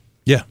side.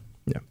 Yeah.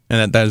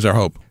 And that is our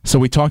hope. So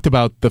we talked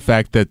about the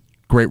fact that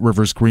Great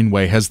Rivers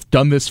Greenway has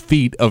done this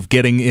feat of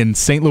getting in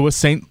St.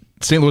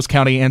 Louis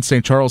County and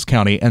St. Charles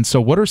County. And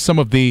so what are some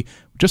of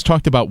just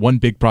talked about one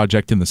big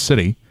project in the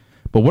city,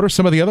 but what are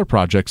some of the other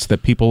projects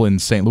that people in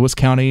St. Louis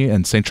County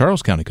and St.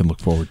 Charles County can look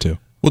forward to?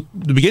 Well,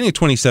 the beginning of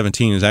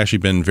 2017 has actually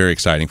been very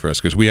exciting for us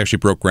because we actually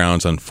broke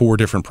grounds on 4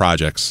 different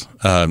projects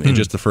in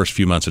just the first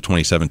few months of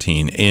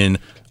 2017 in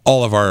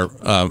all of our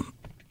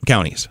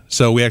counties.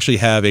 So we actually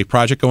have a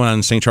project going on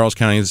in St. Charles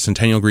County, the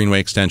Centennial Greenway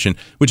Extension,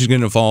 which is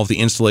going to involve the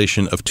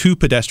installation of 2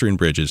 pedestrian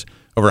bridges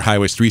over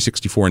highways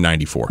 364 and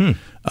 94.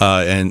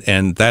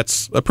 And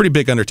that's a pretty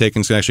big undertaking.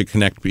 It's going to actually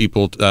connect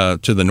people to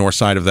the north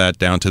side of that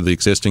down to the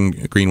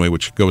existing greenway,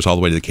 which goes all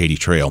the way to the Katy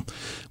Trail.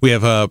 We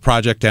have a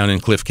project down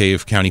in Cliff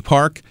Cave County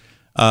Park.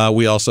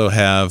 We also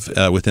have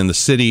within the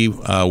city,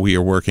 we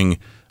are working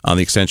on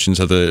the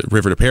extensions of the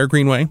River to Pear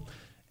Greenway.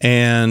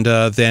 And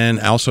then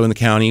also in the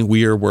county,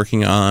 we are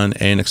working on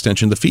an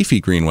extension of the Fifi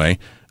Greenway,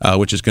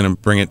 which is going to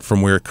bring it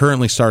from where it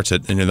currently starts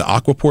in the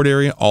Aquaport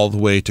area all the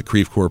way to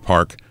Creve Coeur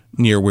Park,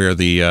 near where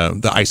the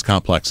ice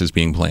complex is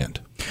being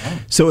planned.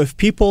 So if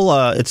people,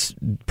 it's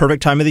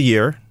perfect time of the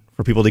year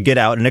for people to get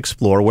out and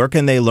explore, where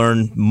can they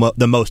learn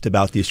the most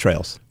about these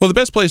trails? Well, the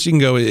best place you can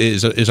go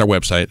is our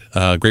website,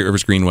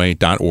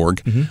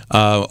 greatriversgreenway.org.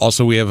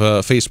 Also, we have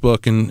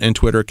Facebook and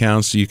Twitter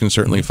accounts, so you can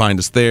certainly find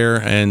us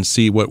there and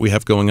see what we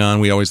have going on.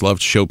 We always love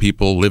to show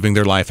people living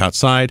their life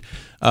outside.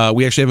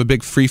 We actually have a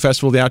big free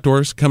Festival of the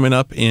Outdoors coming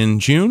up in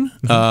June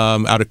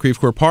out at Creve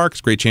Coeur Park. It's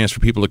a great chance for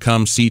people to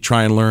come, see,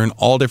 try, and learn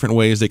all different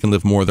ways they can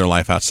live more of their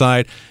life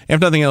outside. And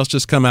if nothing else,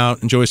 just come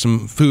out, enjoy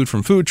some food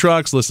from food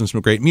trucks, listen to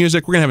some great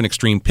music. We're going to have an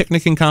extreme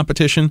picnicking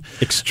competition.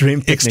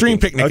 Extreme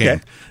picnicking.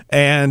 Okay.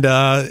 And,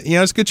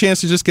 it's a good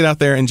chance to just get out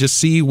there and just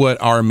see what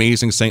our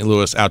amazing St.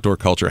 Louis outdoor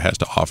culture has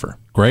to offer.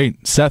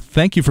 Great. Seth,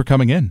 thank you for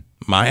coming in.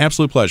 My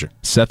absolute pleasure.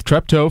 Seth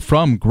Treptow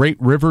from Great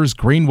Rivers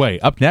Greenway.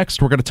 Up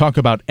next, we're going to talk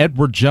about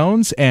Edward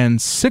Jones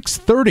and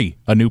 630,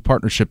 a new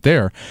partnership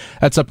there.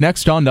 That's up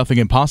next on Nothing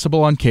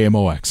Impossible on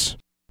KMOX.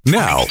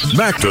 Now,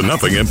 back to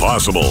Nothing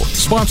Impossible,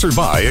 sponsored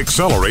by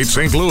Accelerate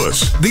St. Louis,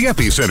 the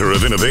epicenter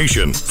of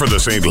innovation for the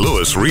St.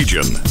 Louis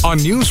region, on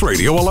News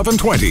Radio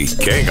 1120,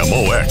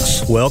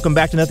 KMOX. Welcome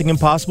back to Nothing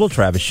Impossible.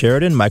 Travis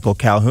Sheridan, Michael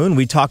Calhoun.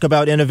 We talk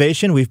about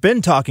innovation. We've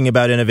been talking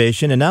about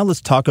innovation, and now let's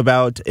talk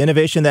about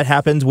innovation that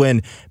happens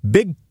when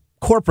big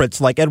corporates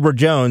like Edward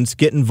Jones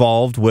get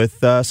involved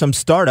with some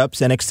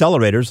startups and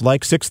accelerators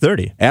like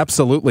 630.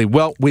 Absolutely.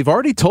 Well, we've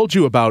already told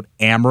you about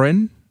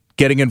Ameren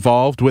getting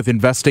involved with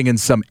investing in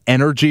some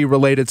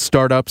energy-related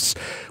startups.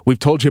 We've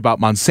told you about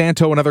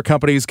Monsanto and other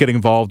companies getting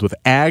involved with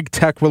ag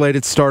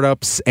tech-related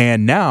startups.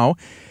 And now,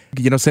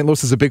 St.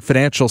 Louis is a big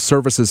financial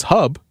services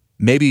hub,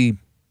 maybe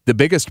the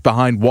biggest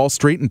behind Wall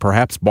Street and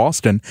perhaps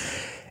Boston.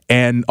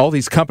 And all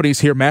these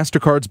companies here,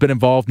 MasterCard's been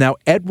involved. Now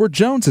Edward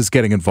Jones is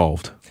getting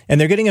involved. And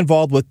they're getting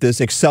involved with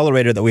this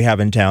accelerator that we have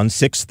in town,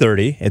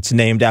 630. It's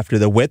named after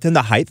the width and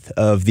the height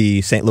of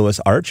the St. Louis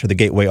Arch, or the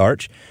Gateway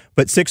Arch.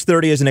 But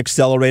 630 is an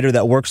accelerator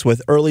that works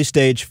with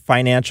early-stage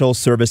financial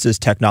services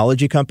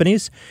technology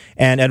companies.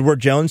 And Edward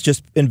Jones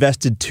just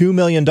invested $2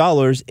 million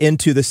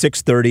into the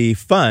 630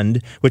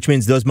 fund, which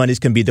means those monies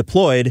can be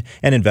deployed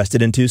and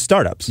invested into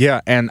startups.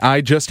 Yeah, and I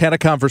just had a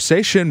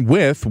conversation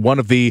with one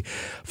of the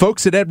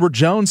folks at Edward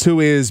Jones who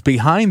is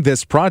behind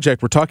this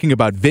project. We're talking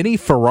about Vinny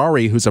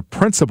Ferrari, who's a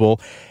principal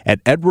at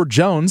Edward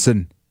Jones,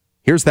 and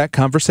here's that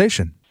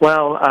conversation.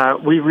 Well,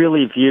 we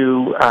really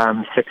view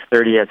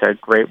 630 as a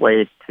great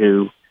way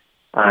to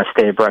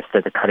stay abreast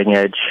of the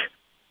cutting-edge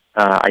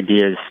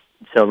ideas.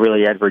 So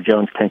really, Edward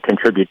Jones can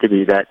contribute to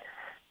be that,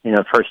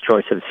 first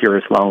choice of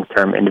serious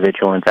long-term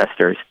individual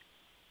investors.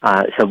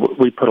 So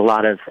we put a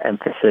lot of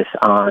emphasis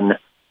on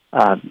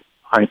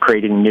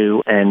creating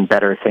new and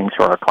better things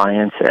for our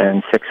clients,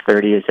 and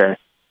 630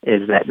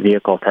 is that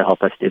vehicle to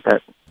help us do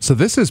that. So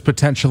this is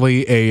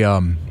potentially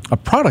a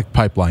product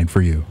pipeline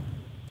for you.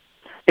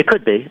 It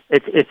could be.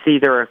 It's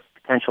either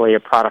potentially a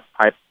product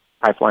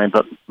pipeline,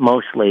 but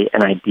mostly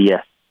an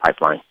idea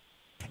pipeline.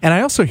 And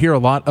I also hear a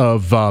lot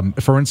of,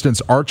 for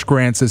instance, Arch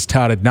Grants is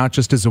touted not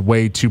just as a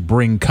way to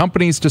bring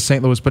companies to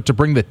St. Louis, but to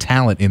bring the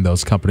talent in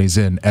those companies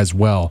in as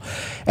well.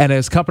 And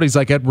as companies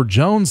like Edward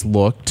Jones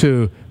look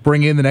to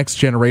bring in the next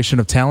generation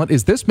of talent,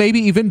 is this maybe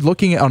even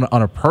looking on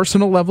a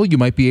personal level? You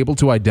might be able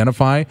to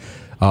identify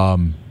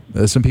some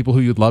people who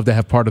you'd love to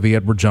have part of the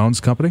Edward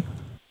Jones company?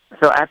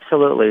 So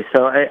absolutely.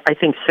 So I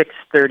think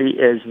 630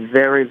 is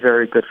very,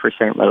 very good for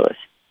St. Louis.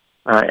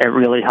 It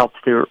really helps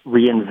to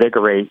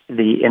reinvigorate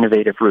the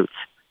innovative roots.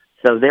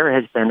 So there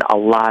has been a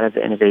lot of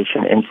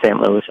innovation in St.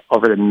 Louis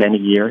over the many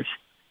years.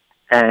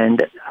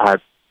 And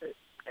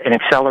an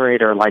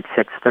accelerator like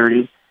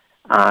 630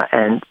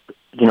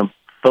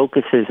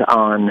 focuses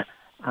on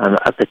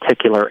a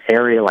particular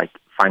area like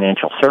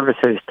financial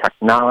services,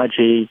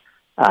 technology,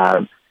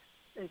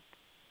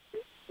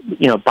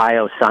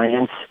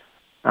 bioscience.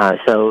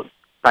 So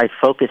by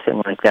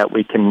focusing like that,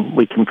 we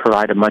can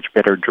provide a much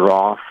better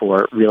draw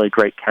for really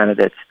great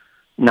candidates,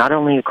 not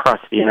only across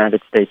the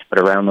United States but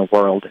around the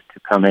world, to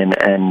come in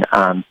and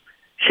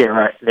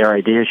share their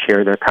ideas,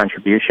 share their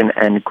contribution,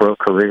 and grow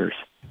careers.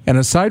 And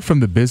aside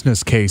from the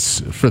business case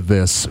for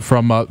this,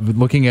 from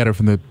looking at it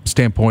from the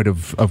standpoint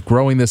of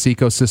growing this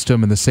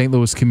ecosystem in the St.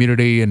 Louis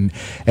community and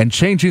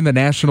changing the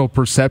national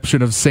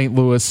perception of St.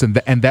 Louis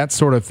and that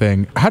sort of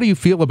thing, how do you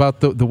feel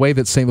about the way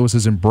that St. Louis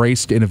has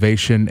embraced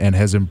innovation and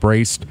has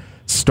embraced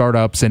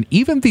startups, and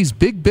even these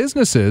big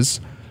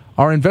businesses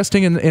are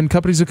investing in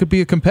companies that could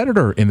be a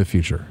competitor in the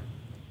future?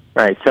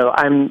 Right. So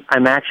I'm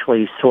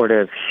actually sort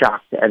of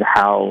shocked at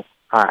how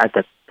at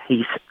the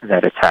pace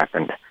that it's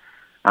happened.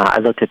 I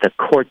looked at the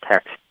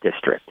Cortex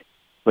District,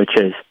 which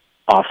is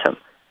awesome.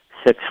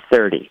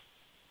 630,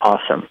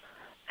 awesome.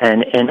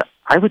 And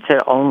I would say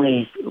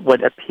only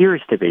what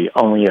appears to be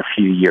only a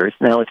few years.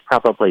 Now, it's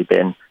probably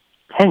been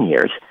 10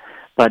 years.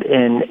 But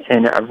in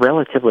a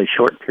relatively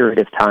short period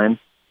of time,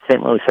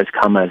 St. Louis has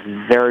come a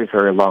very,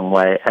 very long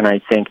way. And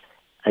I think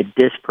a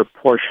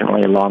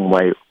disproportionately long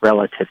way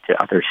relative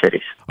to other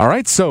cities. All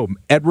right, so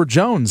Edward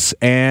Jones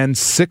and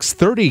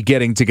 630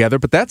 getting together,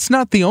 but that's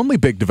not the only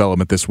big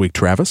development this week,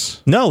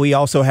 Travis. No, we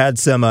also had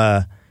some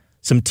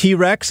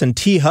T-Rex and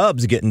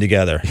T-Hubs getting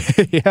together.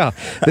 Yeah,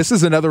 this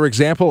is another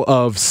example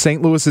of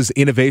St. Louis's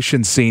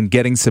innovation scene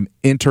getting some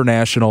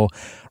international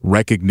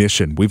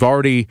recognition. We've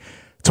already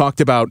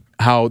talked about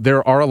how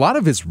there are a lot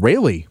of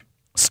Israeli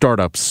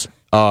startups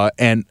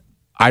and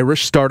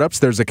Irish startups.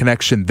 There's a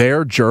connection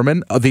there.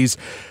 German. These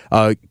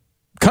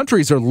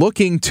countries are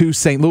looking to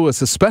St. Louis,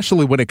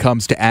 especially when it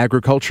comes to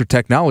agriculture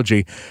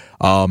technology,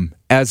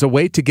 as a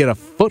way to get a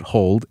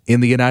foothold in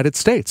the United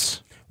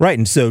States. Right,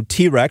 and so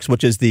T-Rex,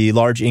 which is the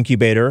large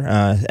incubator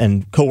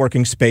and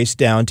co-working space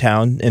in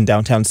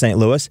downtown St.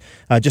 Louis,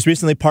 just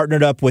recently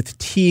partnered up with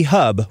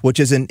T-Hub, which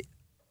is an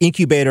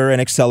incubator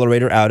and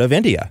accelerator out of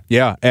India.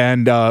 Yeah,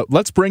 and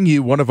let's bring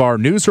you one of our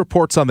news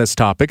reports on this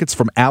topic. It's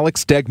from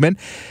Alex Degman,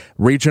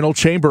 Regional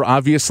Chamber,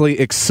 obviously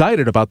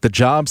excited about the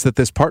jobs that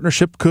this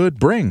partnership could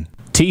bring.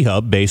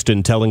 T-Hub, based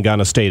in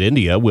Telangana State,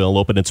 India, will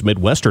open its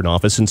Midwestern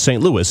office in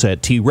St. Louis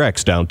at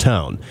T-Rex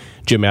downtown.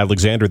 Jim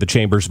Alexander, the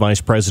Chamber's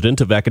Vice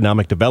President of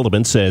Economic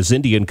Development, says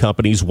Indian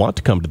companies want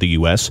to come to the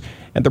U.S.,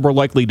 and they're more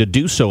likely to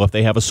do so if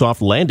they have a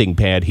soft landing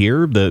pad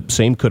here. The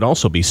same could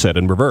also be said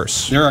in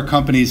reverse. There are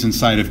companies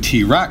inside of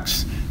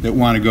T-Rex that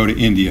want to go to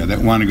India, that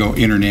want to go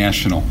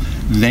international.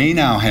 They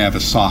now have a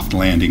soft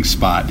landing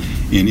spot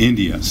in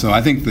India. So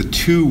I think the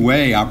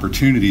two-way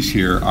opportunities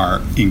here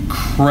are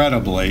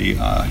incredibly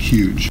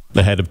huge.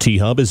 The head of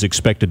T-Hub is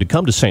expected to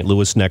come to St.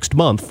 Louis next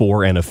month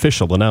for an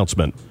official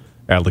announcement.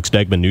 Alex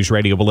Degman, News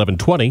Radio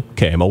 1120,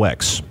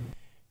 KMOX.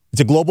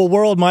 It's a global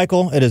world,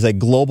 Michael. It is a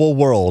global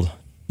world.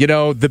 You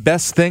know, the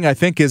best thing, I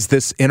think, is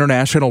this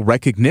international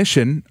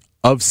recognition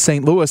of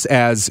St. Louis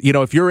as, you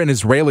know, if you're an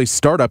Israeli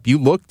startup, you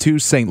look to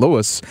St.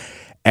 Louis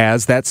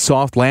as that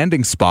soft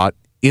landing spot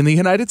in the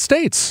United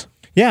States.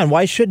 Yeah, and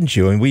why shouldn't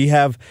you? And we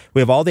have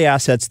all the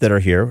assets that are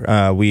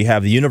here. We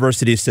have the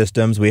university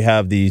systems. We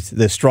have the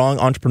strong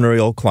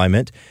entrepreneurial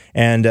climate,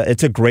 and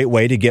it's a great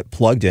way to get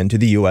plugged into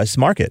the U.S.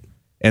 market.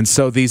 And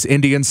so these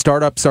Indian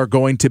startups are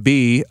going to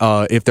be,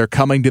 if they're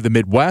coming to the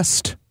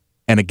Midwest,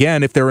 and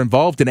again, if they're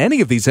involved in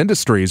any of these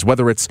industries,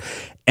 whether it's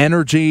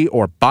energy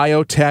or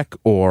biotech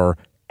or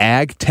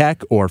ag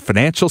tech or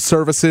financial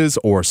services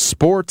or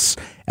sports,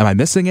 am I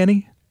missing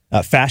any?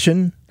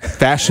 Fashion.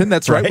 Fashion,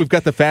 that's right. We've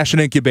got the fashion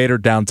incubator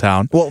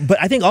downtown. Well,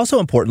 but I think also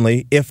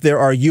importantly, if there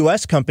are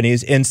U.S.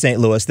 companies in St.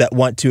 Louis that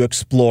want to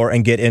explore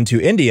and get into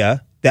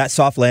India, that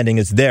soft landing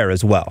is there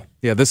as well.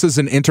 Yeah, this is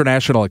an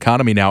international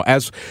economy now,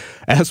 as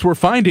we're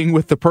finding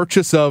with the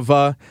purchase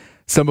of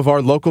some of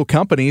our local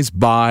companies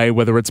by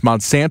whether it's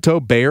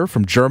Monsanto, Bayer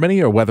from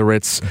Germany, or whether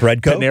it's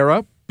Breadco?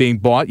 Panera being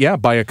bought,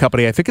 by a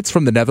company. I think it's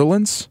from the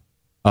Netherlands.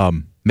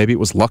 Maybe it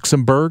was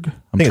Luxembourg.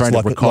 I think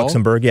it's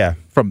Luxembourg, yeah.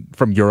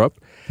 From Europe.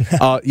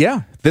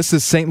 This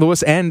is St.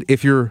 Louis, and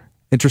if you're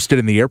interested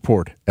in the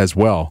airport as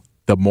well,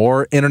 the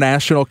more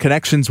international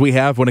connections we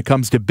have when it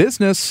comes to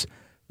business,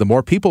 the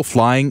more people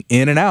flying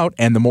in and out,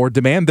 and the more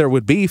demand there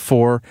would be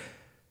for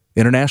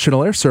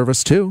international air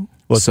service too.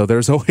 So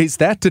there's always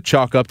that to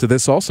chalk up to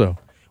this also.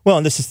 Well,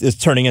 and this is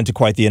turning into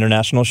quite the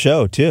international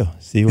show, too.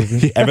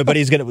 See,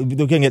 everybody's going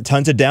to get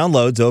tons of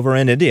downloads over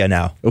in India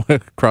now.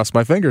 Cross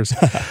my fingers.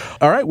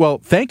 All right. Well,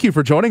 thank you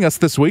for joining us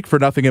this week for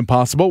Nothing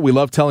Impossible. We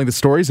love telling the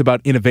stories about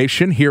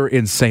innovation here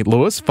in St.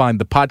 Louis. Find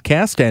the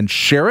podcast and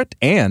share it,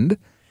 and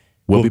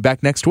we'll be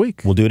back next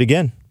week. We'll do it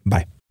again.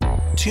 Bye.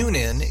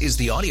 TuneIn is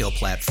the audio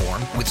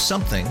platform with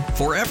something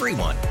for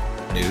everyone.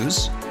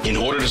 News. In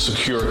order to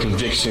secure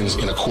convictions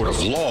in a court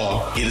of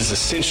law, it is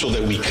essential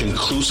that we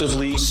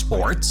conclusively.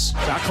 Sports.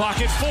 Shot clock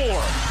at 4.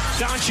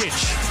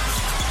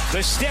 Doncic.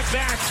 The step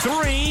back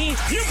 3.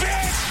 You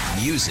bet.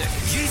 Music.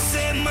 You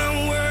set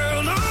my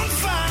world on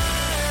fire.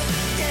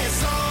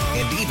 Yes,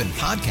 and even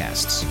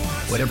podcasts.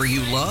 Whatever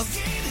you love,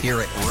 hear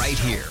it right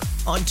here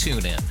on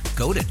TuneIn.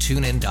 Go to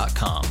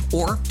TuneIn.com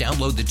or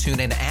download the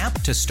TuneIn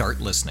app to start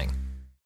listening.